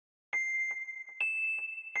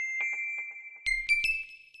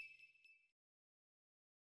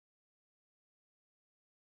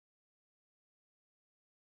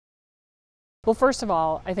Well, first of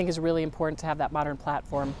all, I think it's really important to have that modern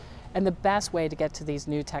platform. And the best way to get to these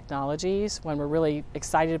new technologies, when we're really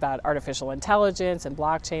excited about artificial intelligence and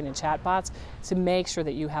blockchain and chatbots, is to make sure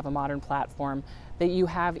that you have a modern platform, that you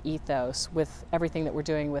have ethos with everything that we're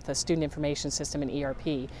doing with a student information system and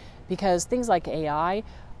ERP. Because things like AI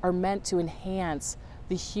are meant to enhance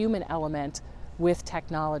the human element with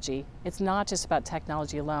technology. It's not just about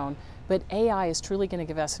technology alone, but AI is truly going to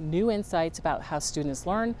give us new insights about how students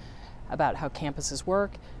learn, about how campuses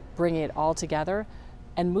work, bring it all together,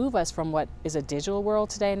 and move us from what is a digital world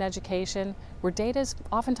today in education, where data is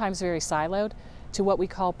oftentimes very siloed, to what we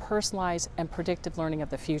call personalized and predictive learning of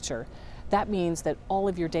the future. That means that all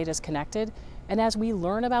of your data is connected, and as we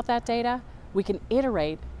learn about that data, we can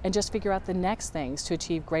iterate and just figure out the next things to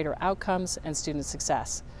achieve greater outcomes and student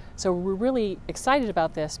success. So we're really excited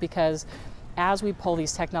about this because as we pull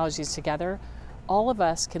these technologies together, all of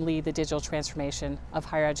us can lead the digital transformation of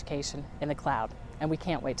higher education in the cloud, and we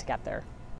can't wait to get there.